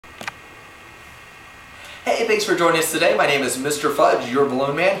Hey, thanks for joining us today. My name is Mr. Fudge, your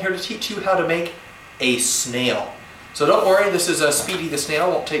balloon man, here to teach you how to make a snail. So don't worry, this is a Speedy the Snail,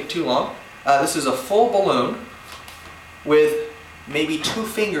 won't take too long. This is a full balloon with maybe 2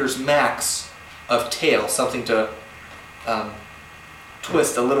 fingers max of tail, something to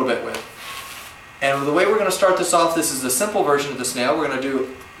twist a little bit with. And the way we're going to start this off, this is the simple version of the snail. We're going to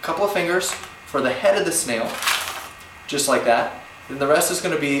do a couple of fingers for the head of the snail, just like that. Then the rest is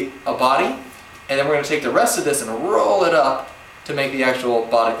going to be a body, and then we're going to take the rest of this and roll it up to make the actual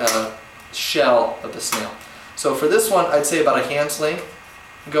body, shell of the snail. So for this one, I'd say about a hand's length.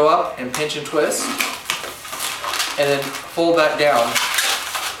 Go up and pinch and twist, and then fold that down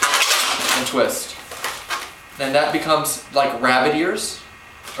and twist. And that becomes like rabbit ears,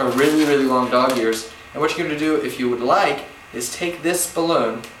 or really, really long dog ears. And what you're going to do, if you would like, is take this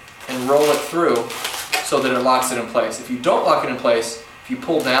balloon and roll it through so that it locks it in place. If you don't lock it in place, if you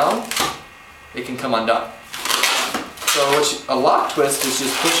pull down, it can come undone. So a lock twist is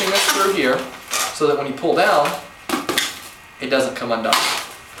just pushing this through here so that when you pull down, it doesn't come undone.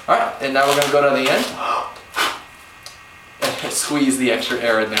 Alright, and now we're going to go to the end and squeeze the extra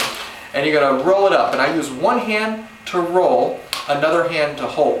air in there. And you're going to roll it up, and I use one hand to roll, another hand to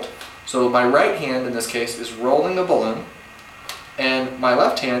hold. So my right hand in this case is rolling the balloon, and my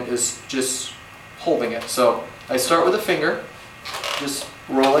left hand is just holding it. So I start with a finger, just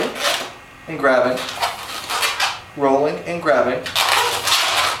rolling and grabbing, rolling and grabbing,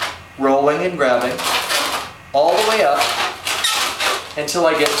 rolling and grabbing, all the way up until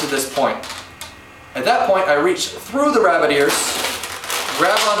I get to this point. At that point, I reach through the rabbit ears,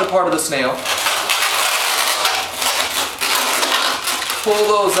 grab onto part of the snail, pull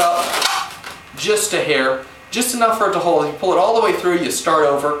those up just a hair, just enough for it to hold. If you pull it all the way through, you start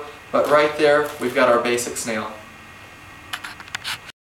over, but right there, we've got our basic snail.